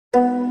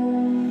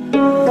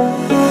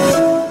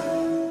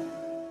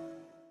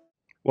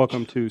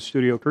Welcome to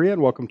Studio Korea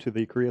and welcome to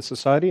the Korea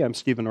Society. I'm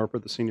Stephen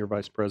Orper, the Senior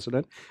Vice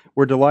President.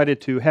 We're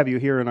delighted to have you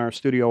here in our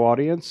studio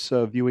audience,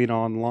 viewing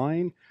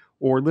online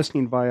or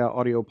listening via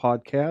audio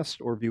podcast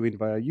or viewing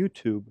via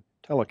YouTube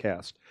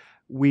telecast.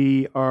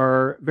 We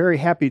are very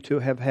happy to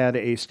have had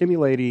a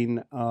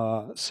stimulating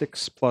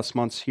 6+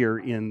 months here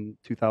in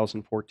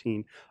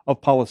 2014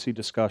 of policy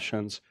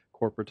discussions,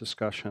 corporate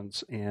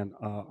discussions, and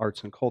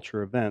arts and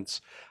culture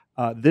events.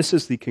 This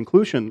is the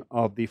conclusion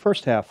of the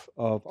first half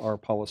of our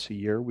policy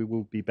year. We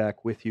will be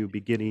back with you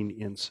beginning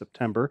in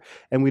September,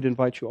 and we'd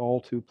invite you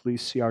all to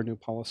please see our new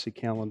policy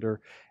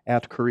calendar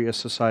at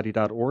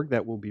koreasociety.org.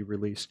 That will be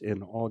released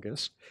in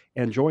August,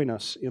 and join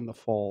us in the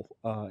fall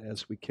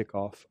as we kick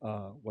off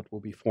what will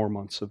be 4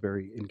 months of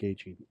very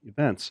engaging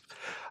events.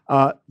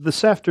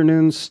 This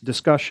afternoon's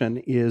discussion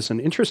is an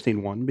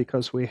interesting one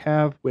because we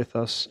have with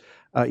us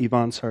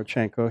Ivan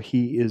Zakharchenko.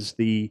 He is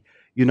the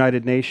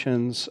United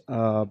Nations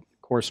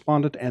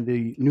Correspondent and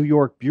the New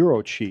York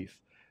Bureau Chief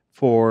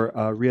for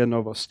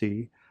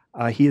Ria-Novosti.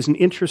 He is an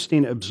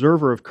interesting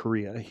observer of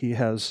Korea. He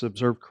has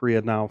observed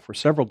Korea now for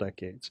several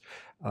decades.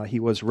 He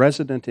was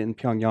resident in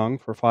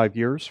Pyongyang for 5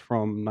 years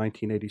from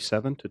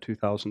 1987 to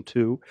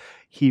 2002.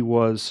 He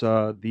was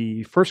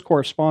the first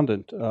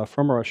correspondent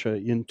from Russia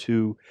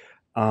into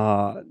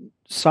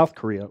South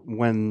Korea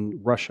when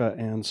Russia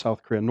and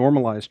South Korea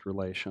normalized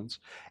relations,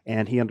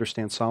 and he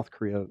understands South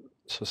Korea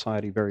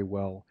society very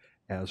well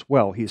as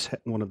well. He's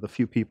one of the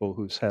few people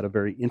who's had a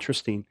very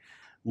interesting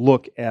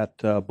look at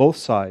both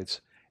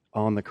sides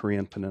on the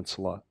Korean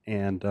Peninsula,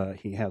 and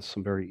he has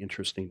some very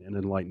interesting and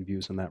enlightened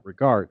views in that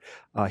regard.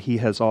 He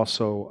has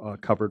also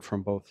covered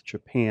from both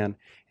Japan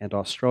and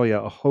Australia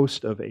a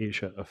host of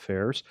Asia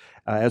affairs.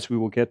 As we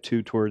will get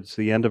to towards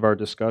the end of our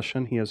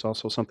discussion, he is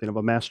also something of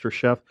a master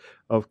chef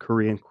of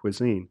Korean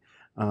cuisine.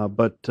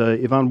 But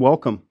Ivan,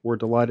 welcome. We're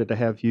delighted to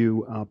have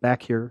you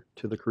back here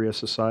to the Korea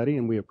Society,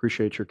 and we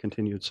appreciate your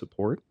continued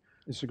support.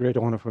 It's a great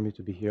honor for me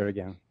to be here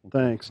again.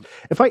 Thanks.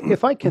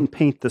 If I can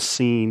paint the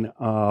scene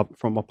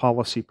from a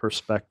policy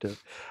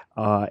perspective,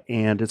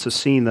 and it's a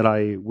scene that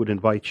I would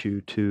invite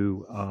you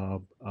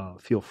to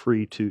feel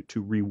free to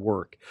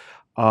rework,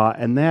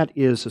 and that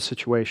is a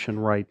situation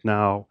right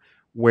now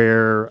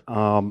where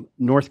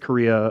North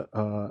Korea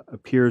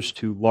appears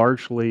to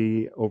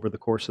largely, over the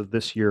course of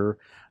this year,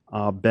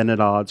 been at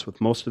odds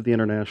with most of the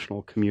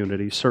international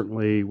community,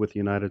 certainly with the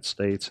United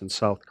States and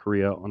South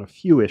Korea on a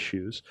few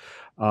issues.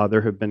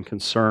 There have been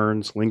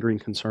concerns, lingering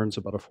concerns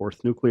about a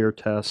fourth nuclear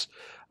test,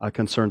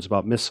 concerns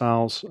about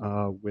missiles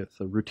with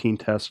a routine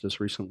test as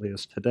recently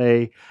as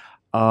today,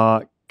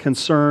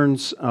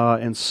 concerns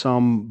and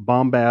some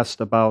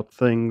bombast about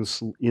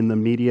things in the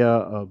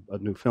media, a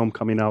new film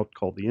coming out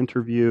called The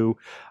Interview,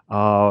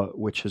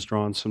 which has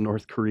drawn some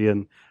North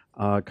Korean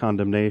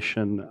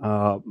condemnation.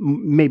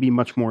 Maybe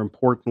much more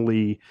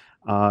importantly,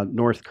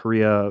 North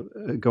Korea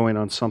going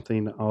on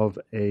something of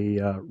a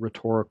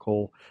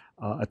rhetorical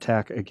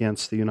attack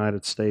against the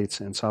United States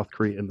and South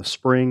Korea in the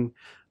spring.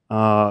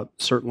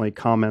 Certainly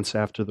comments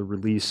after the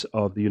release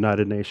of the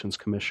United Nations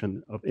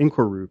Commission of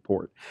Inquiry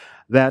report.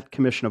 That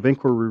Commission of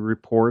Inquiry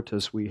report,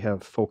 as we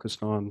have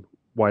focused on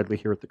widely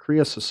here at the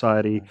Korea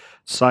Society,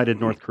 cited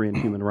North Korean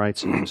human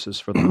rights abuses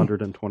for the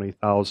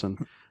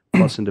 120,000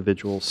 plus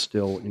individuals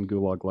still in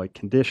gulag-like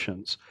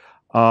conditions.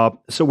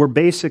 So we're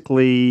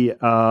basically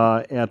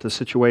at a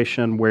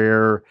situation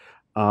where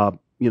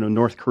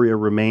North Korea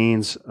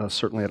remains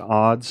certainly at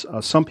odds.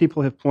 Some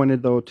people have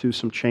pointed, though, to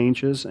some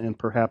changes and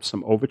perhaps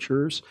some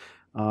overtures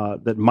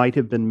that might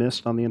have been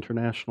missed on the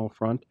international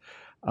front.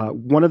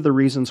 One of the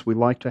reasons we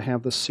like to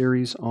have this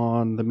series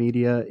on the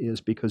media is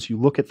because you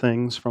look at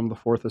things from the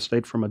Fourth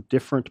Estate from a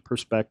different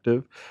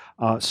perspective.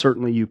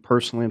 Certainly you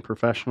personally and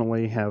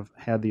professionally have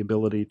had the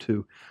ability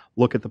to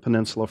look at the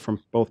peninsula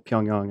from both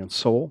Pyongyang and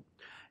Seoul,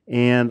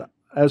 and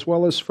as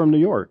well as from New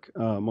York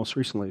most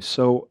recently.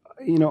 So,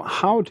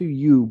 how do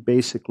you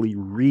basically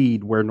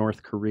read where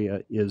North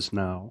Korea is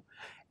now,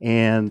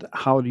 and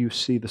how do you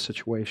see the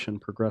situation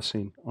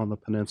progressing on the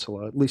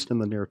peninsula, at least in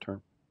the near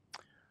term?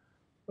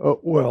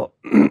 Well,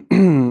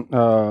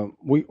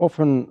 we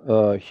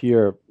often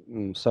hear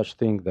such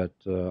thing that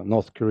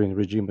North Korean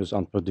regime is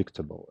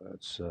unpredictable.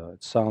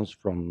 It sounds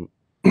from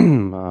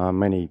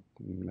many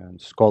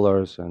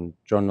scholars and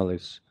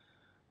journalists,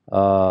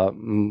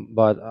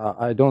 but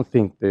I don't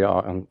think they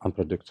are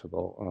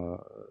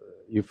unpredictable.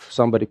 If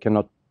somebody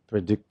cannot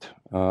predict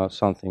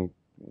something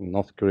in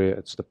North Korea,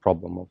 it's the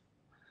problem of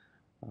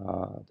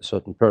a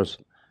certain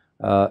person.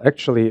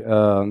 Actually,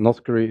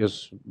 North Korea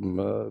is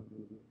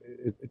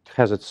it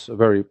has its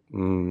very,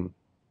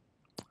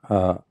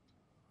 I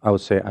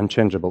would say,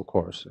 unchangeable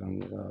course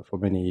and, for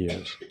many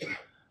years.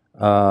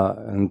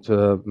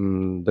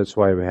 That's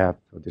why we have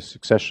this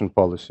succession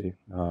policy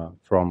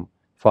from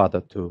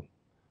father to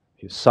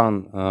his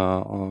son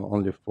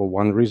only for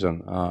one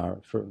reason.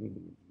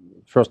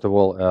 First of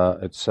all,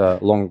 it's a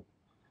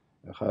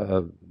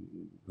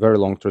very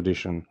long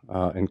tradition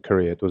in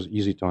Korea. It was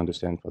easy to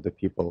understand for the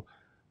people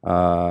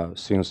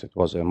since it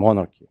was a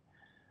monarchy.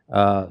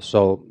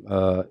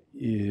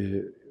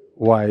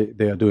 why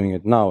they are doing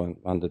it now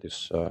under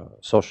this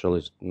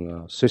socialist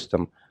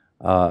system.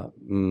 I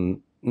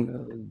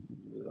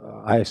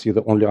see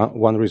the only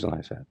one reason.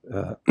 I said,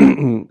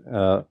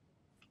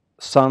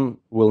 son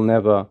will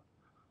never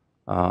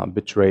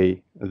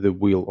betray the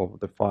will of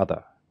the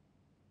father.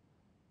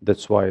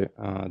 That's why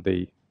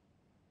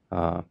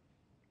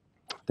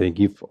they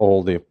give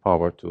all the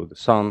power to the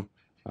son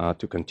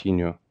to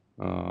continue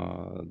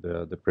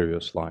the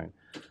previous line.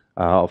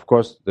 Of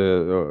course,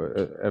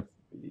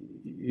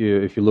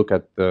 if you look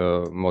at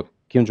what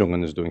Kim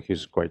Jong-un is doing,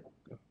 he's quite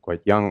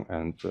young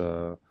and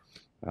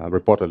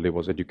reportedly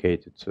was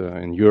educated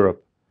in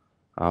Europe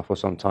for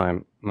some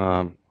time.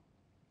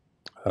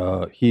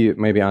 He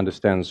maybe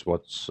understands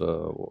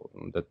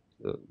that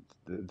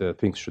the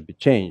things should be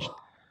changed,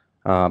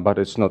 but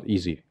it's not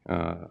easy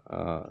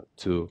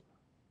to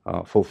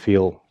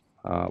fulfill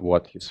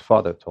what his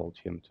father told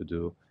him to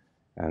do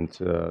and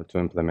to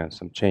implement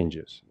some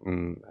changes.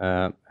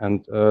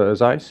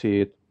 As I see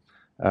it,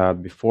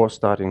 before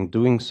starting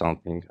doing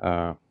something,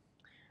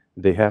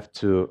 they have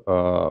to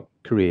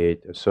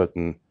create a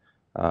certain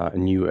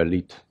new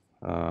elite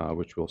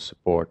which will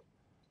support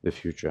the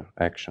future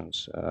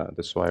actions.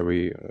 That's why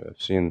we have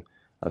seen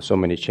so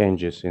many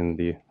changes in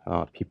the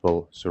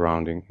people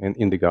surrounding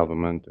in the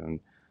government, and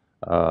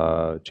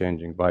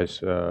changing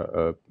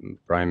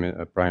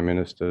prime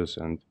ministers,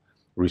 and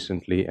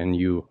recently a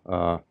new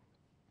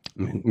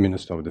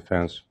Minister of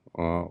Defense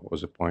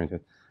was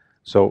appointed.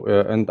 So,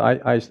 and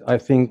I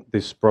think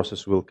this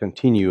process will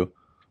continue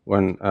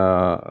when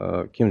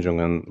Kim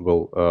Jong-un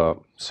will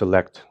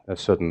select a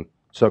certain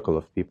circle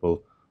of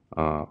people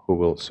who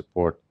will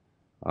support.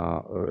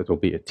 It will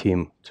be a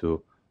team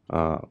to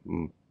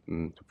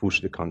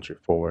push the country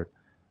forward.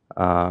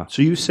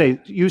 So you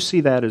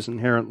see that as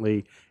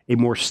inherently a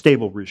more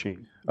stable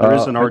regime. There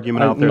is an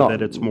argument out there no.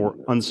 that it's more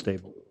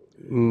unstable.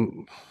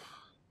 You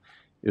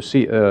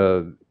see,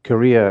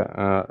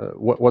 Korea,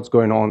 what's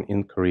going on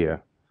in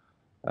Korea,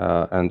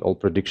 and all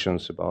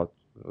predictions about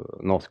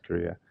North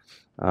Korea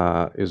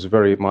is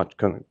very much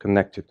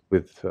connected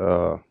with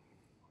the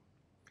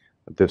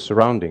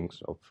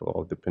surroundings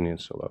of the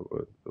peninsula,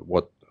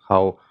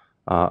 how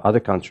other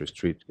countries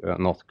treat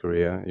North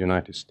Korea,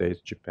 United States,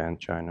 Japan,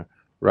 China,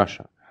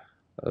 Russia.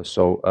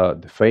 So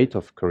the fate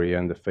of Korea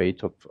and the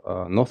fate of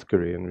North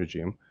Korean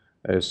regime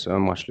is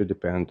muchly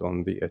depend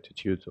on the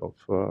attitude of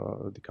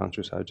the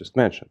countries I just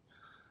mentioned.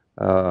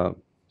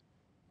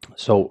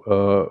 So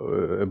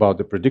about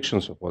the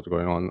predictions of what's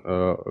going on,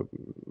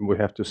 we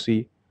have to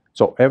see.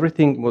 So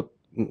everything what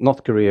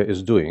North Korea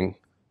is doing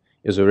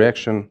is a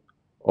reaction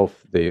of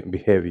the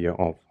behavior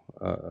of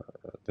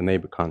the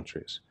neighbor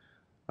countries.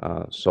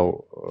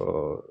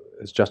 So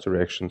it's just a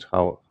reaction to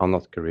how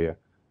North Korea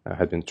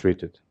had been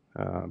treated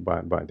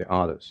by the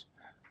others,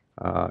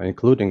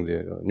 including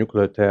the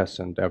nuclear tests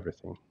and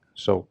everything.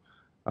 So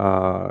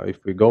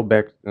if we go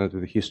back to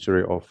the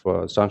history of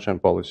sunshine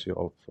policy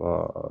of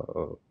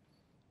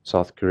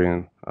South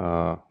Korean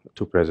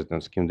two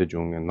presidents, Kim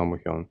Dae-jung and Roh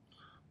Moo-hyun,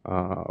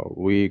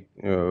 we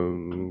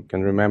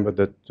can remember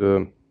that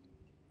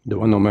there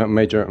were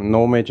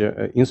no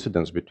major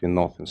incidents between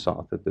North and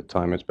South at the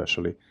time,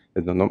 especially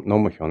in the Roh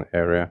Moo-hyun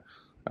area.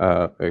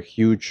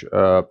 Huge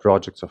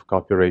projects of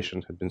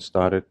cooperation had been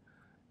started.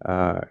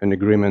 An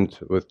agreement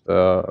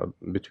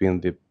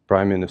between the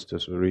prime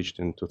ministers were reached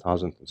in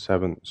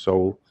 2007 in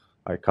Seoul.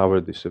 I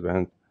covered this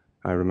event.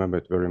 I remember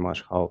it very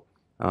much, how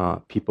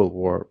people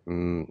were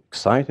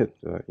excited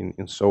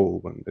in Seoul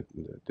when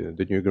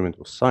the new agreement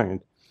was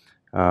signed.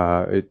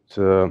 It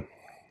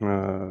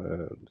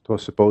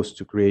was supposed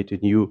to create a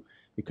new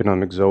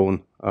economic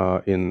zone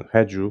in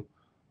Haeju,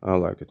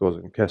 like it was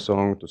in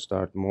Kaesong, to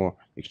start more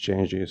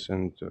exchanges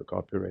and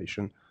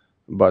cooperation.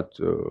 But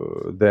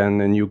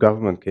then a new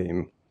government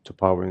came to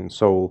power in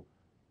Seoul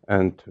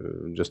and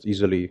just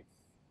easily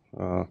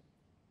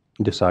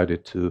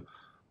decided to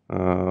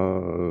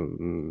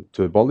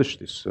abolish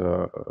these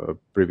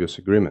previous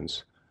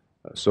agreements.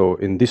 So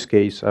in this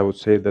case, I would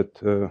say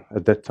that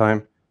at that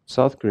time,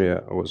 South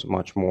Korea was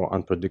much more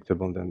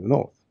unpredictable than the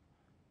North.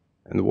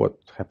 And what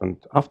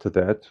happened after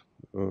that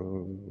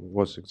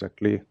was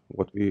exactly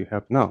what we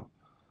have now.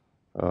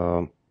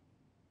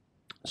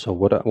 So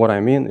what I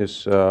mean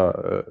is,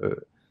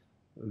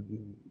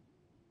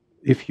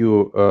 if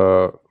you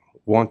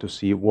want to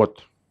see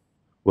what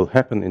will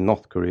happen in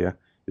North Korea,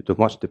 it will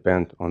much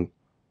depend on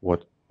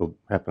what will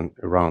happen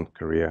around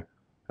Korea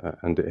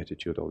and the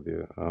attitude of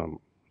the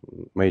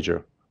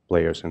major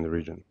players in the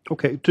region.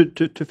 Okay,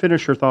 to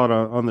finish your thought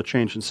on the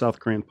change in South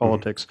Korean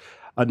politics,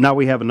 now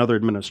we have another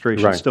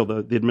administration, Right. still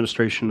the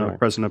administration of Right.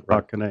 President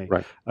Park Geun-hye,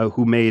 Right.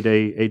 Who made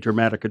a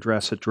dramatic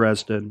address at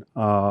Dresden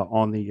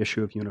on the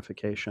issue of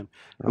unification,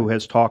 who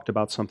has talked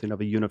about something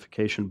of a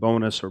unification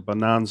bonus or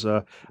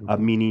bonanza,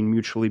 meaning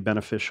mutually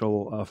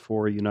beneficial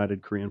for a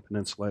united Korean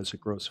Peninsula as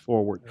it grows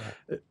forward.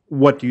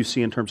 What do you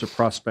see in terms of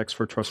prospects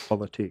for trust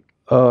politique?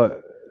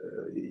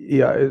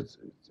 Yeah,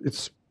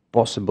 it's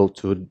possible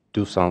to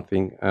do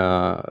something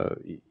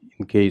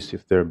in case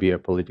if there be a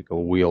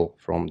political will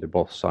from the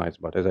both sides.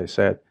 But as I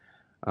said,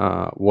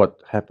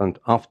 what happened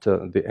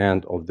after the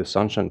end of the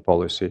Sunshine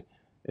Policy,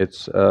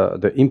 it's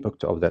the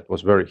impact of that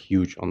was very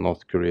huge on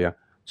North Korea.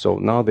 So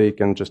now they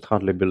can just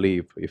hardly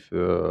believe if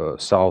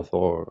South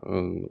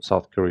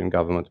Korean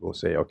government will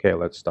say, okay,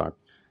 let's start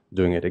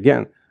doing it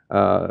again.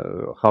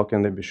 How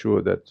can they be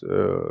sure that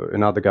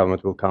another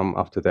government will come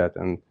after that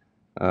and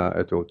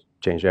it will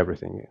change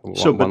everything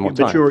one more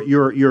But time?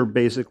 you're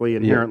basically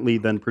inherently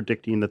then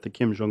predicting that the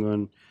Kim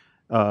Jong-un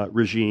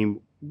regime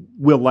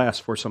will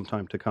last for some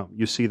time to come.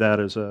 You see that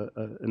as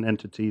an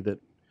entity that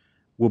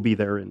will be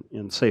there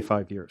in say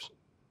 5 years.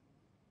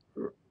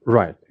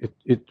 Right.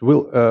 It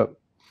will.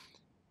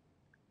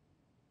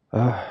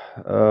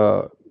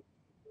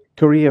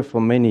 Korea for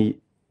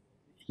many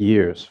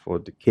years, for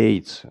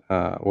decades,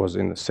 was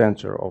in the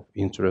center of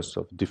interests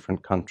of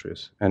different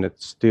countries, and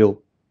it's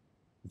still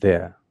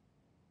there.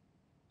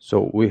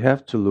 So we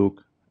have to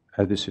look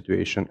at the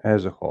situation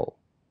as a whole.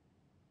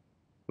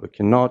 We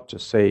cannot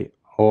just say,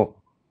 oh,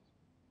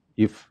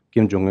 if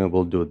Kim Jong-un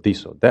will do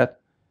this or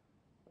that,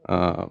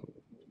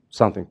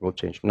 something will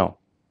change. No,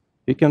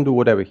 he can do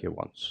whatever he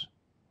wants.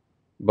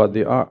 But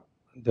there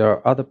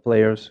are other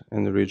players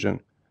in the region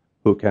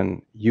who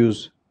can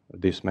use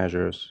these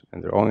measures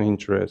in their own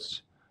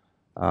interests,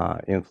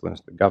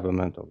 influence the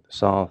government of the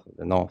South,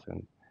 the North,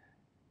 and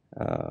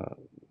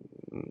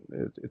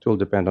it will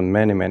depend on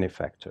many, many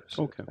factors.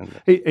 Okay.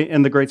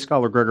 And the great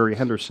scholar Gregory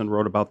Henderson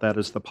wrote about that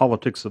as the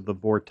politics of the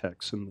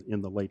vortex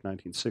in the late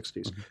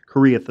 1960s. Mm-hmm.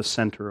 Korea at the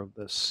center of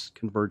this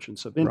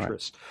convergence of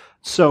interests. Right.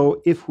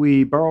 So if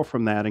we borrow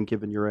from that, and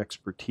given your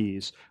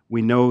expertise,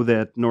 we know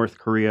that North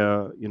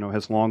Korea,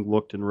 has long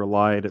looked and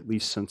relied, at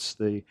least since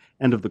the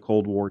end of the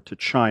Cold War, to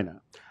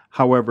China.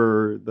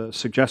 However, the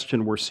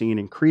suggestion we're seeing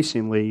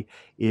increasingly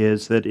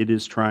is that it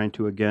is trying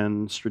to,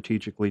 again,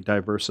 strategically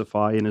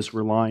diversify and is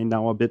relying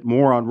now a bit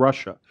more on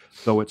Russia,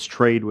 though its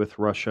trade with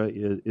Russia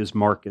is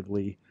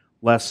markedly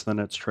less than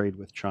its trade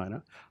with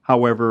China.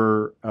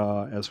 However,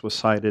 as was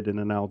cited in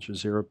an Al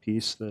Jazeera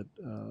piece that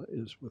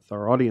is with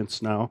our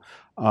audience now,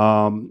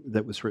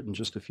 that was written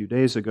just a few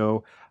days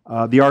ago,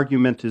 the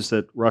argument is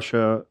that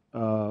Russia,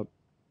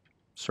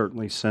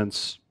 certainly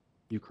since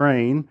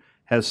Ukraine,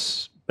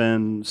 has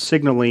been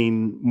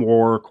signaling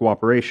more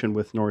cooperation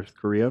with North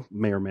Korea,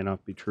 may or may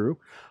not be true,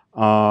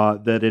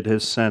 that it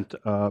has sent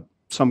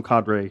some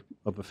cadre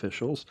of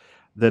officials,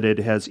 that it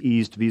has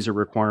eased visa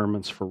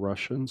requirements for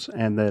Russians,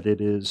 and that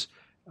it is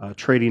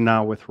trading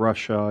now with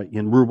Russia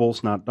in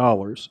rubles, not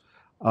dollars,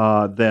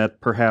 that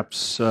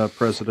perhaps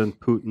President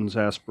Putin's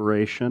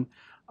aspiration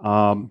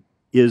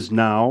is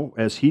now,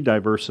 as he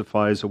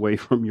diversifies away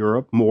from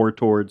Europe, more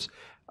towards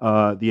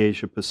the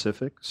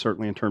Asia-Pacific,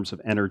 certainly in terms of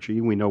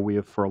energy. We know we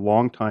have for a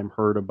long time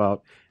heard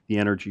about the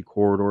energy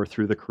corridor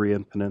through the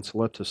Korean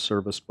Peninsula to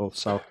service both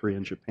South Korea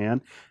and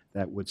Japan.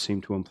 That would seem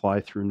to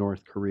imply through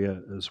North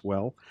Korea as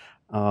well.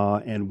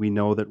 And we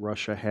know that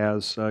Russia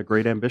has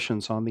great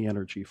ambitions on the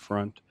energy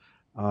front,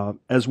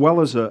 as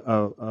well as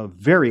a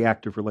very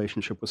active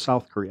relationship with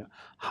South Korea.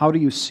 How do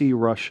you see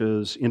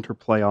Russia's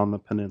interplay on the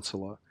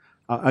peninsula?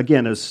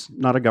 Again, as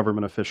not a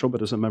government official,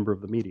 but as a member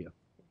of the media.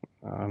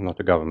 I'm not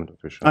a government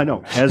official. I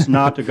know, as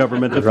not a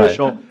government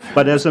official,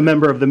 but as a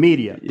member of the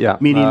media. Yeah,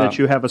 meaning that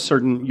you have a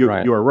certain, you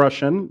are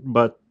Russian,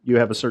 but you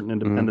have a certain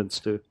independence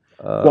to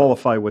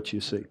qualify what you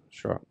see.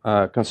 Sure.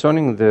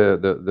 Concerning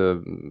the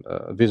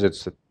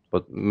visits that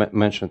were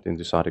mentioned in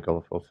this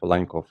article of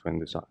Lenkov in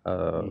this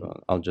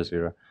Al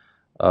Jazeera,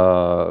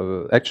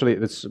 actually,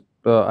 it's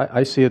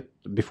I see it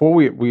before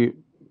we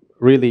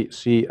really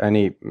see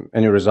any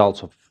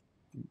results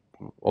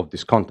of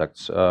these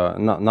contacts.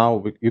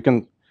 Now you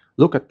can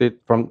look at it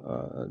from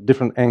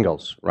different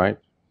angles, right?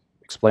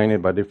 Explain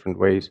it by different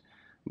ways.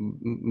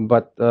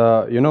 But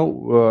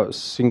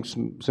since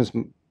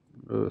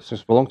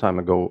a long time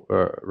ago,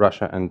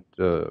 Russia and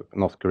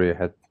North Korea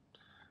had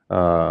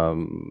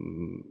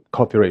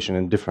cooperation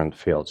in different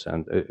fields,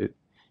 and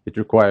it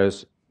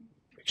requires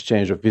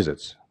exchange of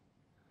visits.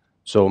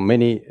 So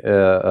many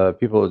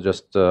people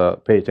just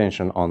pay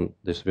attention on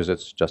these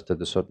visits just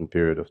at a certain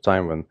period of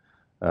time when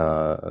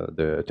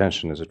the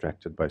attention is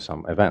attracted by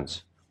some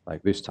events.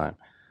 Like this time.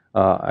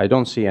 I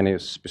don't see any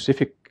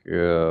specific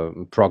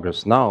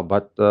progress now,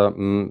 but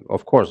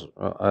of course,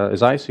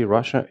 as I see,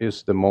 Russia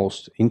is the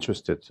most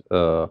interested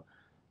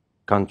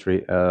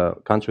country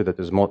that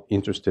is more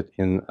interested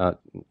in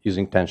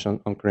easing tension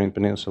on Korean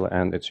Peninsula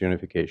and its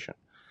unification,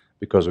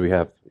 because we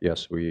have,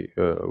 yes, we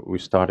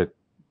started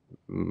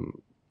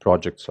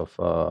projects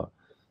of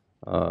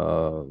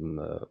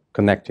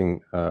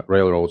connecting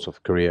railroads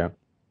of Korea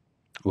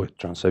with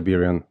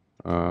Trans-Siberian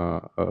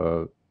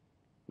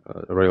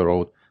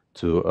railroad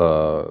to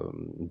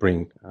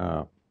bring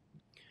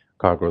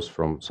cargoes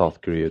from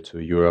South Korea to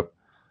Europe.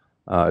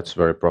 It's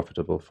very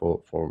profitable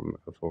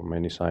for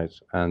many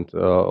sides, and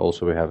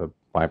also we have a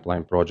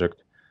pipeline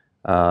project,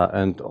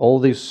 and all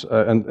this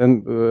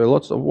and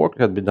lots of work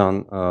had been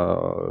done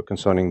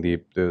concerning the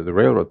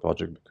railroad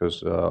project,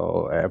 because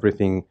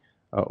everything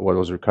what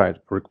was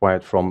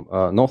required from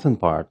northern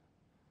part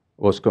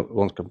was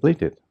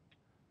completed.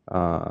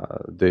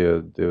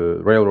 The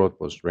railroad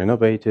was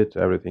renovated,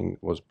 everything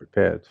was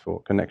prepared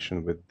for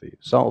connection with the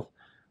south,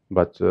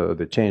 but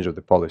the change of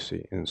the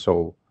policy in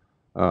Seoul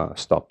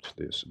stopped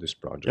this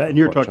project, And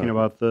you're talking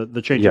unfortunately. about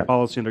the change Yeah, of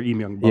policy under Lee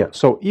yeah. Myung-bak.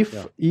 So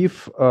Yeah.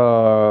 if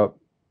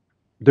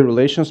the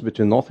relations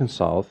between North and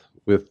South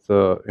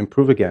will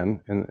improve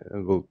again, and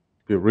will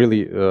be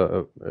really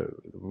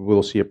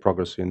we'll see a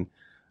progress in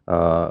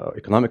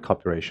economic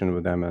cooperation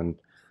with them and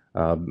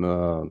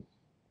um,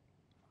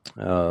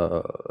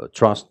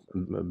 trust,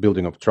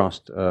 building of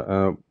trust.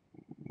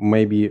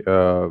 Maybe we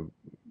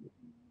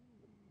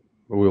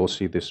will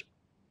see this.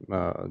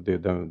 How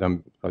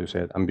you say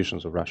it,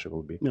 ambitions of Russia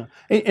will be Yeah.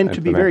 And to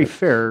be very implemented.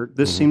 fair,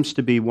 this seems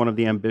to be one of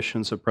the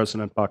ambitions of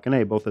President Park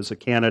Geun-hye, both as a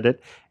candidate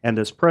and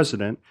as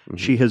president.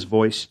 She has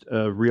voiced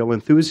real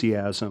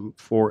enthusiasm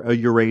for a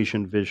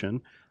Eurasian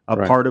vision, a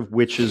Right. part of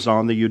which is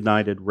on the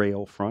United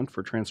Rail front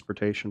for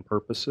transportation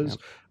purposes,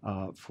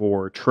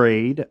 for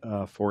trade,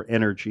 for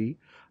energy.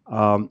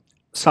 Um,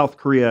 South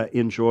Korea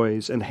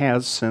enjoys and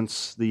has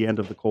since the end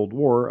of the Cold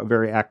War a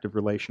very active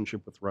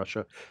relationship with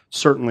Russia.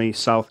 Certainly,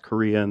 South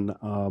Korean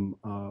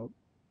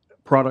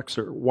products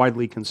are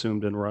widely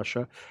consumed in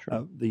Russia.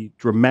 The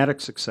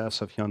dramatic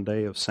success of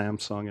Hyundai, of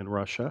Samsung in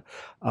Russia,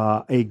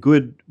 a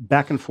good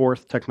back and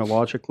forth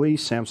technologically.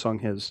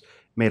 Samsung has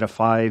made a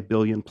 5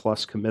 billion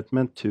plus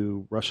commitment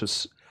to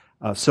Russia's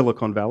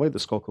Silicon Valley, the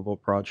Skolkovo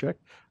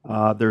project.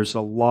 There's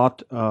a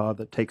lot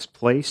that takes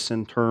place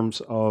in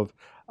terms of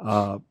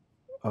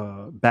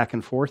back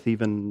and forth,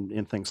 even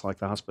in things like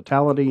the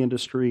hospitality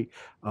industry,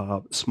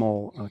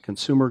 small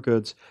consumer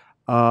goods.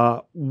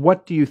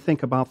 What do you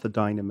think about the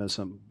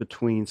dynamism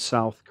between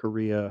South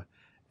Korea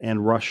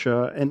and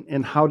Russia,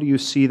 and how do you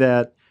see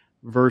that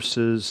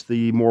versus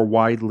the more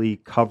widely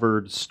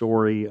covered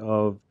story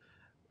of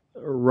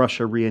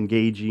Russia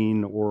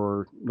re-engaging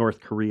or North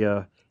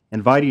Korea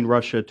inviting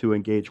Russia to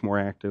engage more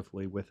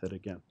actively with it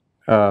again?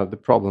 The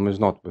problem is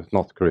not with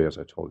North Korea, as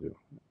I told you.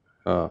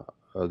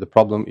 The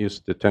problem is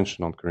the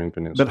tension on Korean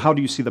Peninsula. But how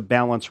do you see the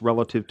balance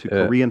relative to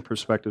Korean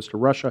perspectives to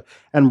Russia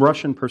and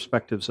Russian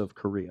perspectives of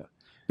Korea?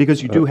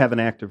 Because you do have an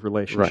active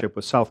relationship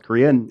with South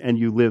Korea, and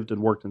you lived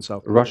and worked in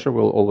South Korea. Russia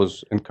will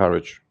always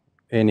encourage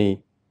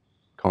any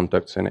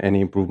contacts and any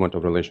improvement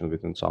of relations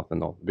between South and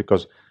North,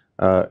 because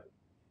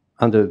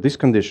under these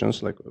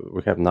conditions, like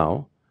we have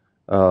now,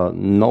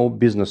 no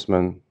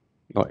businessman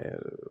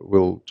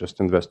will just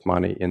invest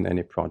money in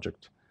any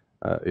project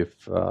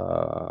if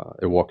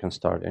a war can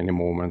start any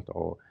moment,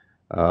 or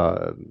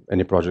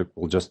any project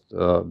will just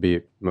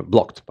be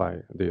blocked by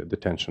the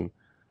tension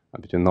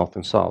between North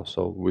and South.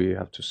 So we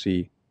have to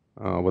see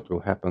what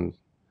will happen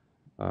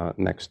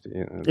next.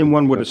 And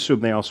one would assume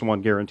they also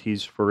want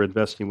guarantees for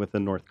investing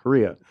within North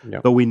Korea.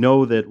 Yeah. Though we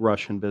know that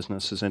Russian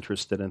business is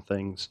interested in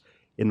things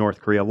in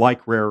North Korea,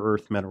 like rare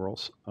earth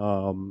minerals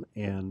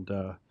and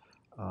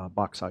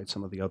bauxite,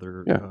 some of the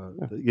other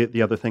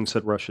the other things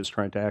that Russia is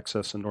trying to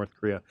access in North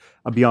Korea,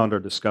 beyond our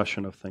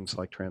discussion of things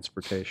like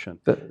transportation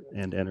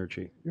and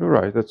energy. You're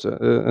right. That's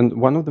and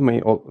one of the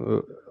main,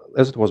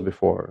 as it was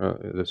before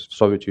the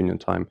Soviet Union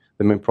time,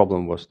 the main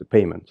problem was the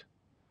payment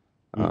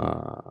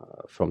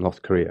from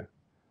North Korea.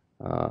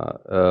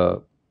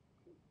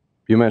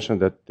 You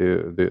mentioned that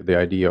the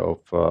idea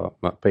of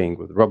paying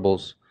with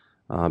rubles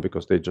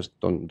because they just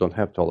don't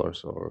have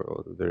dollars,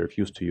 or they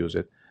refuse to use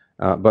it.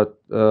 But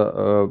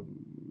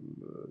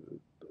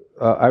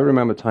I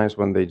remember times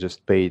when they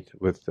just paid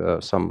with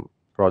some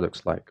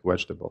products like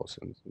vegetables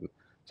and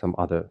some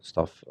other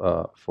stuff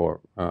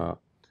for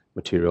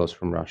materials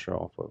from Russia,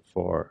 or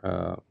for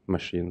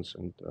machines,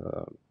 and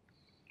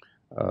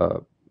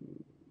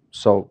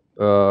so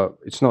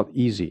it's not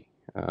easy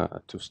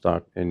to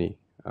start any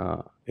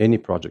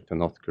project in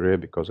North Korea,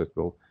 because it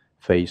will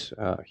face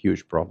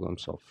huge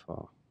problems of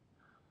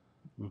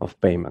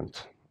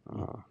payment.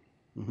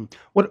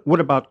 What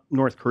about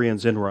North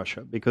Koreans in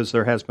Russia? Because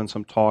there has been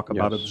some talk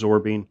about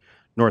absorbing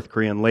North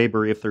Korean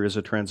labor if there is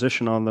a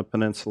transition on the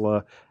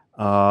peninsula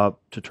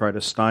to try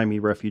to stymie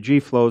refugee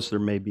flows. There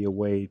may be a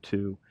way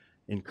to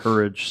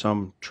encourage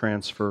some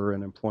transfer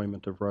and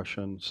employment of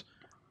Russians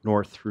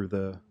north through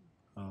the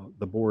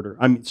border.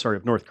 I mean, sorry,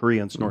 of North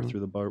Koreans north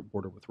through the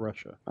border with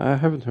Russia. I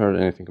haven't heard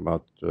anything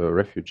about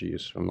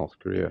refugees from North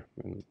Korea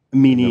in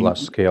Meaning, the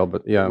last scale,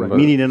 but yeah, right,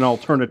 meaning an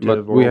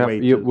alternative or a way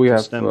to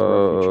stem the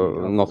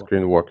refugee North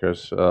Korean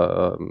workers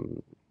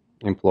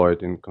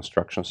employed in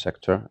construction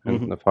sector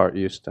in the Far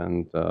East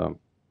and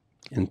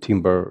in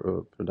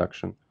timber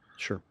production.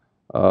 Sure.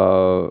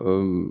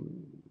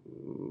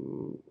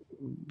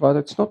 But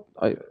it's not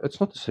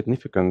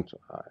significant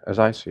as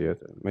I see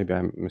it. Maybe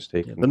I'm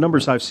mistaken. The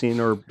numbers I've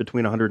seen are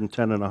between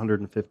 110 and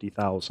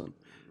 150,000.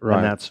 Right.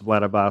 And that's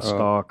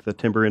Vladivostok, the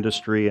timber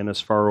industry, and as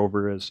far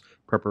over as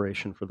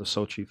preparation for the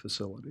Sochi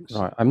facilities.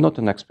 Right. I'm not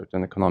an expert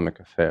in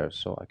economic affairs,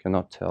 so I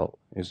cannot tell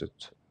is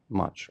it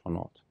much or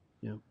not.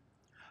 Yeah.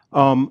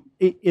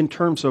 In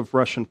terms of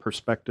Russian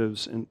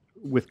perspectives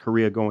with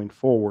Korea going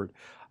forward,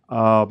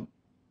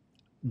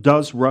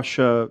 does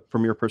Russia,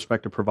 from your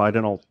perspective, provide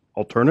an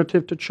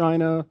alternative to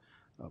China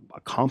a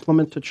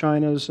complement to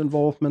China's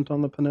involvement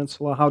on the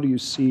peninsula? How do you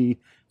see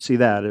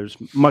that? There's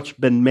much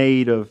been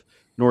made of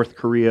North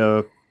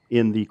Korea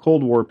in the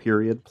Cold War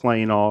period,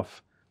 playing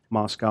off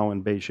Moscow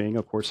and Beijing.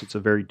 Of course, it's a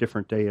very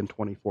different day in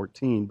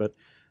 2014, but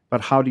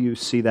how do you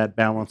see that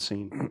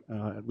balancing,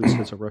 at least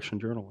as a Russian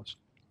journalist?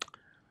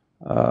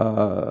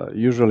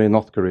 Usually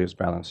North Korea is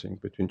balancing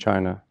between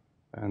China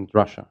and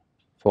Russia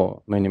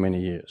for many, many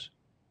years.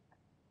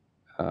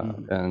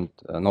 And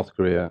North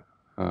Korea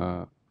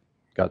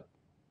got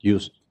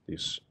used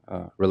these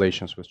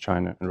relations with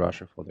China and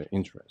Russia for their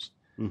interest,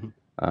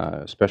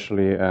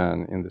 especially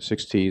in the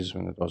 60s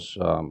when it was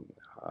a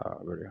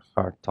very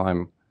hard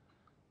time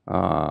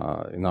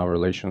in our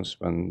relations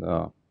when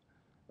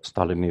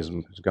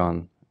Stalinism is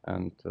gone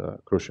and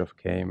Khrushchev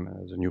came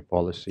as a new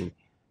policy.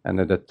 And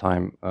at that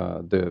time,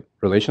 the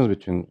relations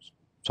between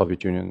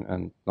Soviet Union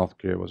and North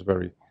Korea was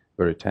very,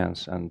 very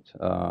tense, and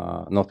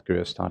North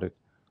Korea started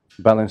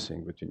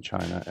balancing between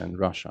China and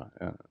Russia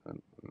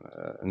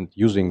and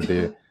using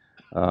the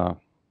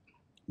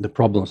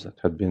problems that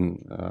had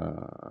been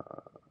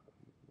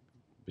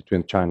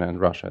between China and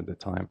Russia at the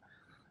time.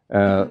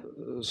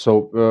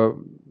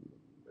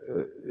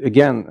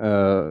 Again,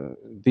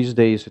 these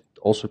days it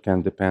also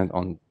can depend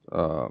on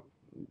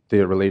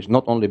the relation,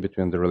 not only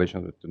between the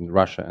relations between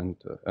Russia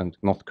and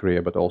North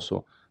Korea, but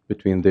also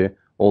between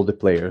all the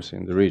players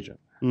in the region,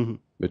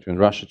 between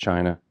Russia,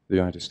 China, the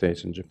United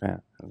States, and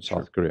Japan, and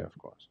South Korea, of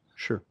course.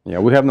 Sure. Yeah,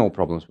 we have no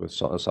problems with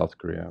South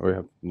Korea. We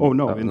have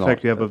in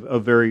fact, you have a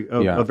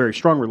very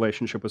strong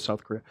relationship with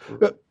South Korea.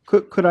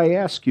 Could I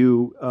ask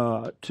you,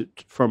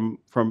 from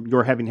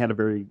your having had a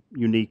very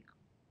unique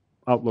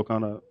outlook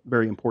on a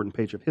very important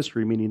page of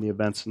history, meaning the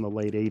events in the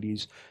late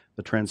 80s,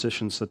 the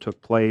transitions that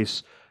took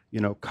place,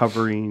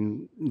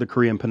 covering the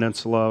Korean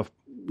Peninsula,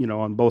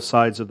 on both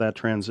sides of that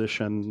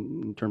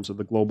transition in terms of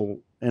the global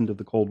end of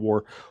the Cold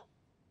War.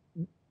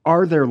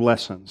 Are there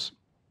lessons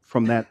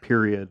from that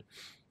period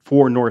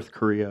for North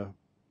Korea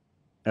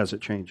as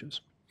it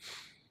changes?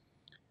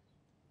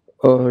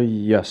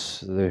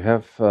 Yes, they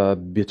have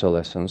bitter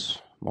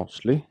lessons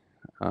mostly.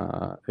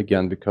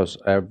 Again, because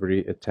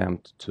every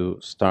attempt to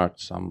start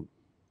some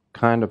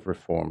kind of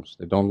reforms,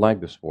 they don't like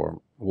this war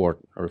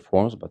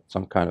reforms, but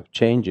some kind of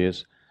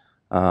changes,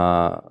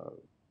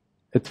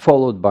 it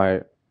followed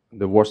by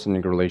the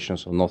worsening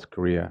relations of North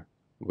Korea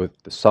with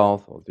the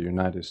South or the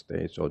United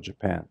States or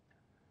Japan.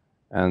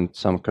 And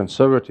some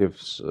conservative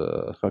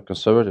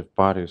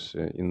parties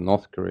in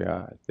North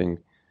Korea, I think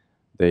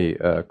they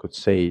could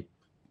say,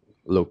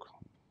 look,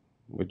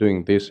 we're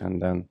doing this,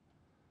 and then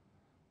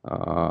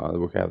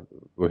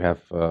we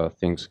have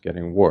things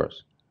getting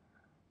worse.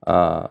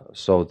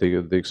 So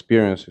the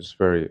experience is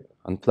very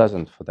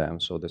unpleasant for them.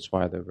 So that's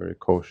why they're very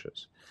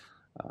cautious.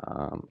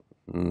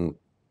 And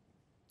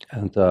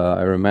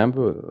I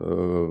remember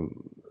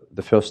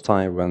the first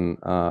time when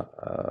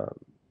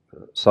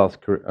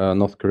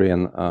North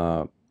Korean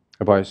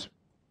Vice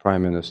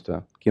Prime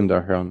Minister Kim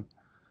Dae-hyun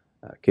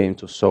came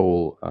to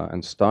Seoul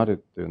and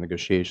started the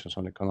negotiations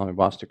on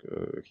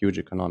huge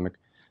economic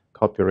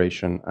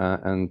cooperation.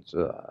 And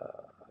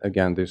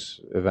again, this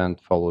event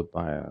followed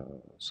by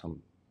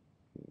some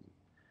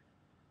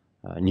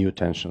new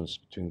tensions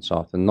between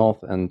South and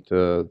North, and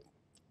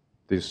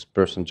this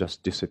person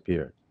just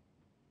disappeared.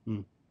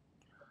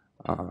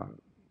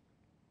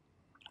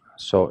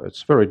 So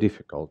it's very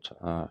difficult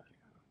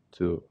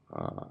to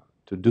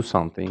do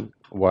something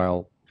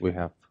while we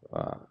have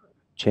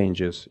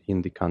changes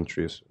in the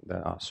countries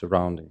that are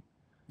surrounding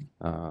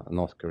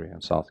North Korea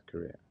and South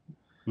Korea.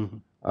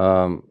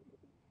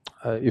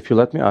 If you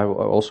let me, I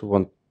also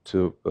want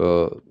to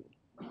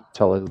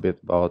tell a little bit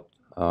about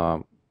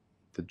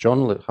the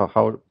journalist,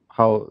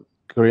 how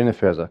Korean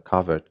affairs are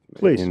covered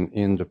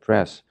in the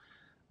press.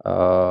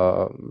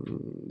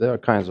 There are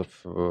kinds of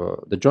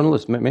the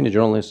journalists. Many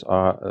journalists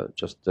are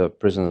just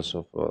prisoners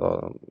of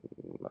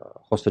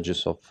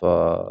hostages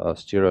of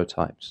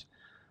stereotypes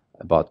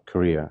about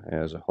Korea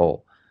as a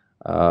whole.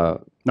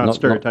 Not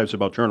stereotypes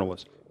about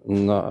journalists.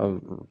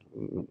 No,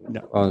 I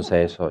won't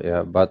say so.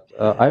 Yeah, but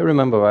I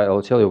remember.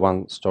 I'll tell you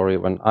one story.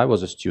 When I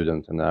was a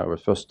student and our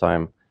first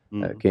time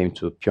came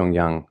to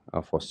Pyongyang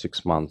for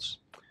 6 months,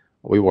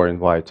 we were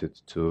invited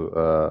to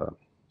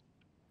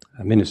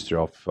a Ministry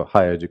of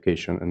Higher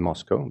Education in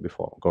Moscow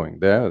before going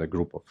there, a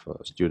group of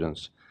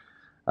students.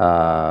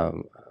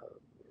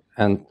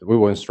 And we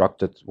were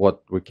instructed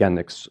what we can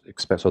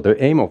expect. So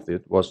the aim of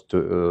it was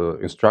to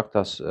instruct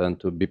us and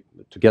to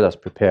get us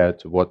prepared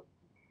to what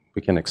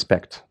we can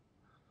expect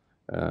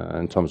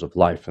in terms of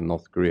life in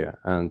North Korea.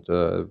 And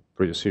a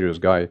pretty serious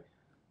guy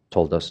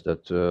told us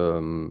that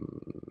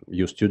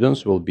you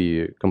students will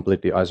be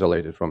completely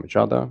isolated from each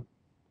other.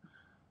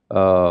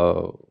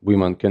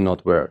 Women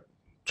cannot wear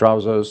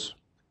trousers,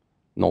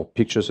 no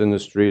pictures in the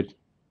street.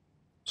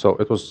 So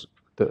it was,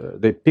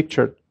 they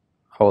pictured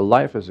our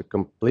life as a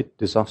complete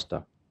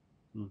disaster.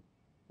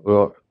 We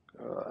were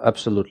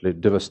absolutely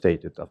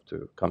devastated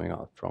after coming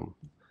out from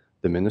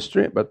the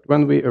ministry. But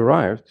when we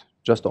arrived,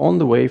 just on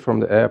the way from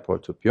the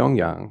airport to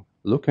Pyongyang,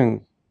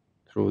 looking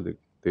through the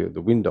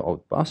the window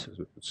of buses,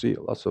 we could see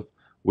lots of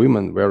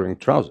women wearing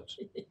trousers.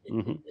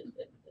 Mm-hmm.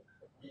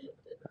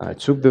 I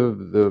took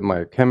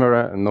my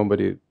camera, and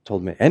nobody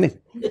told me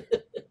anything.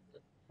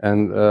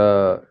 And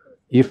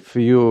if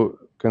you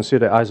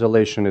consider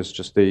isolation is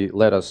just they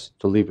let us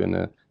to live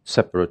in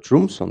separate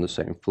rooms on the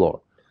same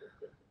floor,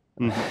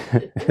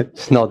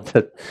 it's not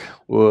that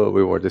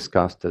we were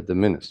discussed at the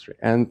ministry.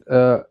 And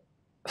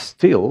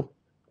still,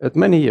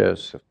 many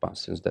years have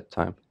passed since that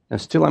time,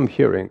 and still I'm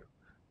hearing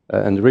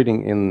and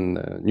reading in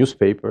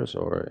newspapers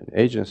or in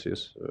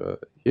agencies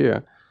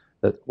here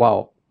that,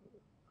 wow,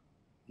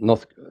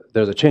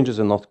 there's a changes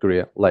in North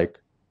Korea, like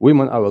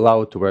women are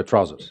allowed to wear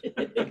trousers.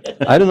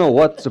 I don't know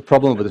what's the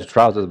problem with the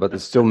trousers, but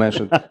it's still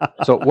mentioned.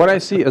 So what I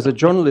see as a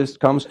journalist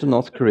comes to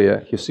North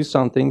Korea, he sees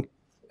something,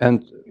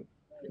 and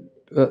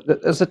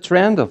there's a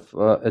trend of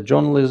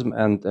journalism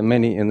and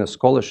many in the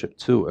scholarship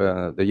too.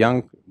 The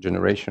young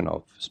generation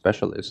of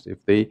specialists, if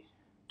they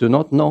do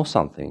not know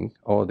something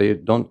or they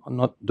do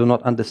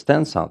not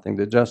understand something,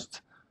 they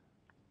just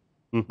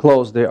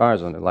close their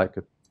eyes on it like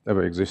it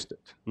never existed.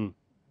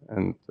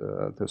 And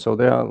so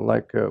they are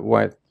like a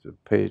white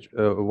page,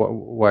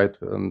 white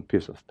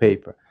piece of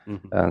paper.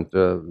 And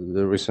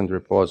the recent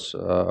reports,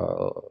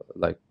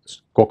 like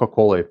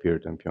Coca-Cola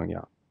appeared in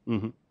Pyongyang.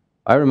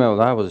 I remember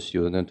when I was a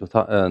student in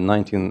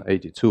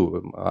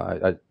 1982.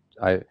 I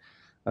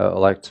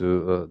like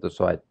to,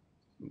 so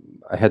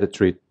I had a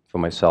treat for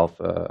myself,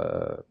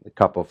 a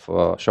cup of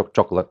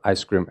chocolate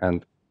ice cream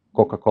and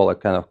Coca-Cola,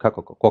 kind of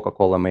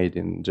Coca-Cola made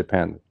in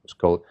Japan. It was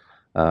called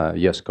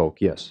Yes Coke,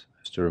 Yes.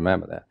 I still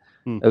remember that.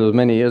 It was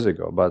many years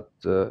ago, but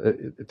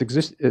it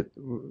exists.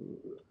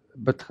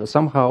 But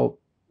somehow,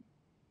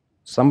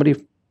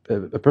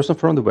 a person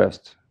from the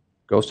West,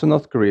 goes to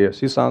North Korea,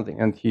 sees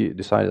something, and he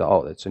decided,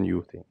 oh, that's a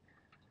new thing.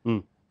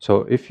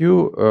 So if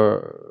you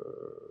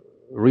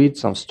read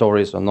some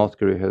stories on North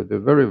Korea, they're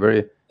very,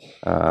 very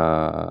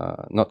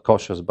not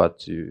cautious,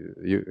 but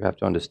you have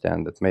to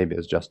understand that maybe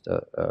it's just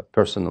a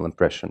personal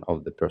impression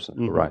of the person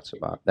who writes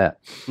about that.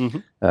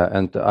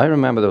 And I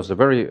remember there was a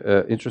very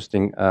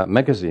interesting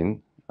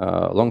magazine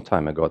a long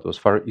time ago. It was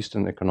Far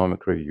Eastern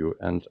Economic Review,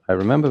 and I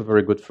remember a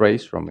very good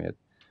phrase from it.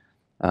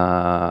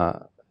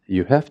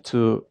 You have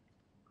to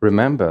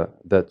remember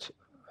that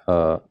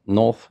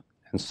North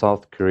and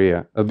South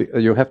Korea,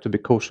 you have to be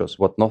cautious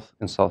what North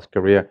and South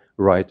Korea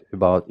write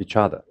about each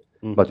other.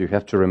 But you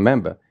have to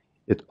remember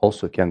it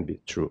also can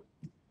be true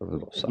from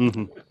both sides.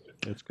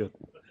 That's good.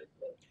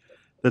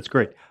 That's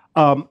great.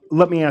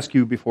 Let me ask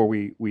you before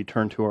we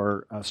turn to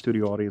our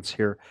studio audience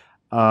here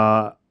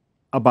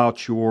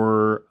about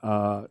your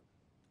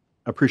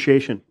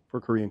appreciation for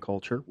Korean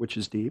culture, which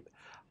is deep,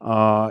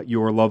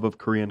 your love of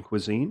Korean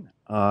cuisine,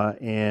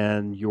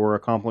 and your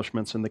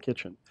accomplishments in the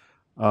kitchen.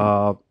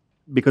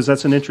 Because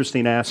that's an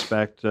interesting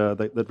aspect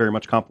that very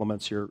much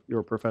complements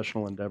your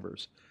professional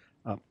endeavors.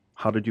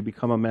 How did you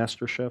become a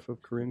master chef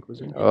of Korean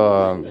cuisine?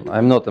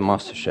 I'm not a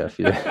master chef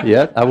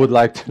yet. I would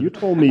like to. You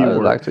told me you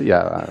were. Like to,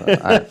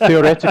 yeah.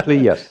 Theoretically,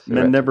 yes.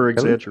 Men never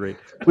exaggerate.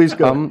 Please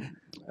go.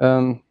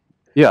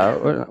 Yeah,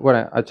 when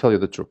I tell you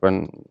the truth,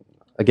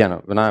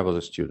 when I was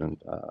a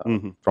student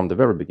from the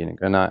very beginning,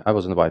 and I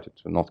was invited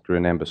to North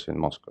Korean embassy in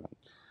Moscow.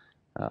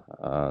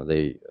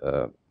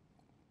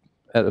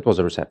 It was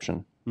a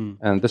reception,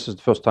 and this is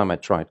the first time I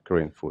tried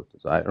Korean food.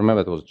 I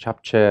remember there was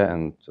japchae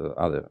and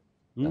other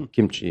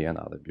kimchi and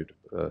other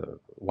beautiful,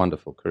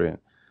 wonderful Korean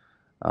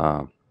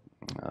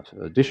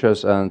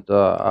dishes, and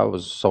I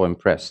was so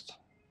impressed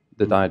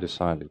that I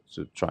decided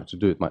to try to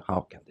do it.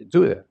 How can they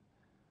do it?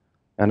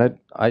 And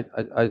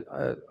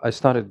I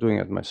started doing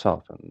it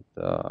myself, and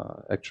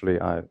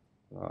actually I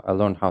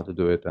learned how to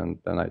do it, and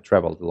then I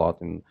traveled a lot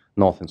in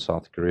North and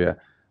South Korea,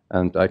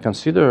 and I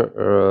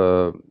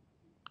consider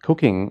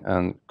cooking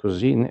and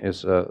cuisine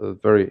is a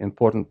very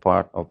important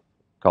part of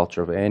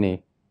culture of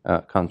any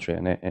country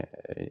and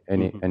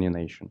any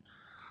nation.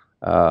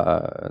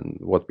 And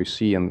what we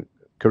see in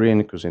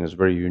Korean cuisine is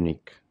very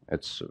unique.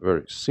 It's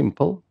very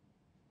simple.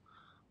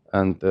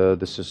 And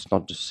this is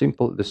not just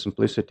simple. The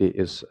simplicity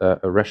is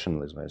a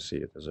rationalism. I see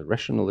it as a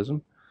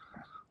rationalism.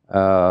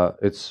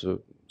 It's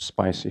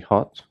spicy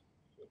hot.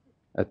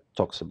 It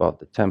talks about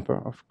the temper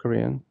of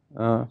Korean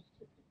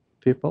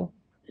people.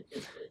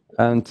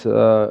 And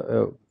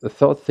the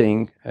third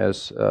thing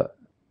is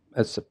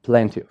it's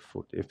plenty of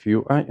food. If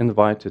you are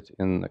invited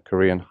in a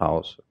Korean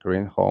house, a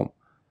Korean home,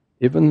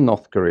 even in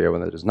North Korea,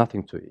 when there is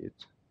nothing to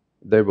eat,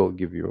 they will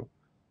give you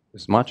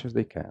as much as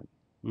they can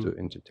to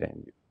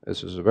entertain you.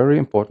 This is a very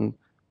important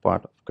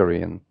part of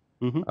Korean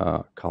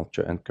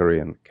culture and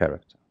Korean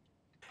character.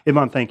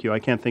 Ivan, thank you. I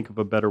can't think of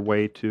a better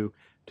way to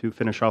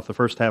finish off the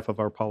first half of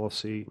our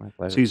policy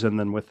season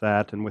than with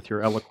that, and with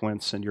your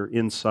eloquence and your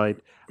insight.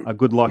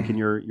 Good luck in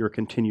your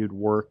continued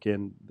work,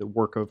 and the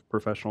work of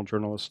professional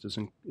journalists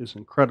is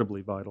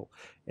incredibly vital,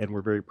 and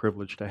we're very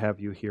privileged to have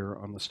you here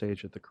on the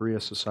stage at the Korea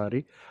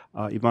Society.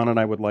 Ivan and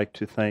I would like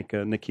to thank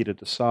Nikita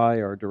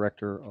Desai, our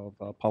Director of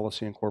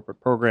Policy and Corporate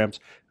Programs,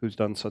 who's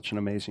done such an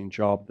amazing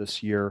job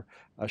this year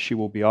She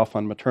will be off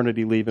on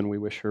maternity leave, and we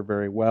wish her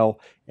very well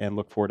and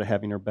look forward to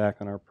having her back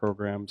on our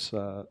programs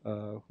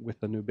with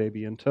the new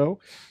baby in tow.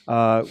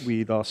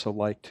 We'd also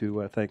like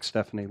to thank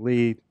Stephanie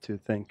Lee, to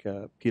thank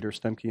Peter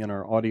Stemke in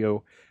our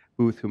audio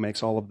booth, who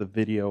makes all of the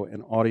video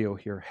and audio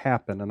here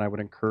happen. And I would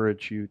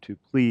encourage you to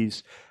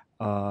please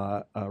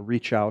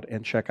reach out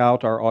and check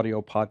out our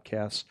audio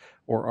podcasts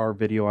or our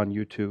video on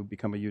YouTube.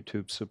 Become a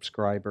YouTube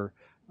subscriber.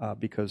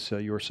 Because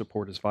your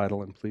support is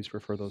vital, and please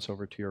refer those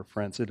over to your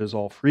friends. It is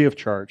all free of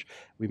charge.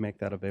 We make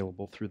that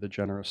available through the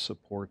generous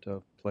support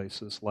of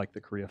places like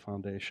the Korea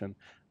Foundation,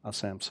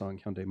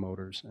 Samsung, Hyundai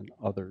Motors, and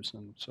others.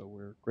 And so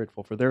we're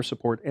grateful for their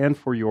support and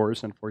for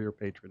yours and for your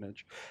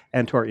patronage.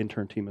 And to our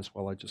intern team as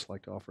well, I'd just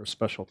like to offer a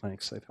special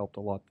thanks. They've helped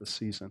a lot this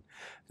season.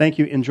 Thank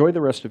you. Enjoy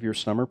the rest of your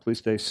summer.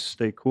 Please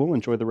stay cool.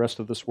 Enjoy the rest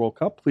of this World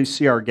Cup. Please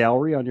see our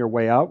gallery on your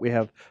way out. We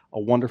have a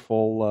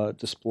wonderful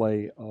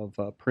display of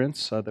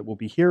prints that will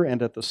be here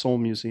and at the Seoul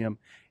Museum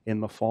in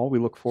the fall. We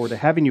look forward to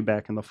having you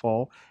back in the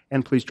fall.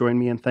 And please join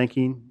me in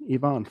thanking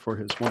Ivan for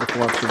his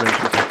wonderful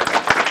observations.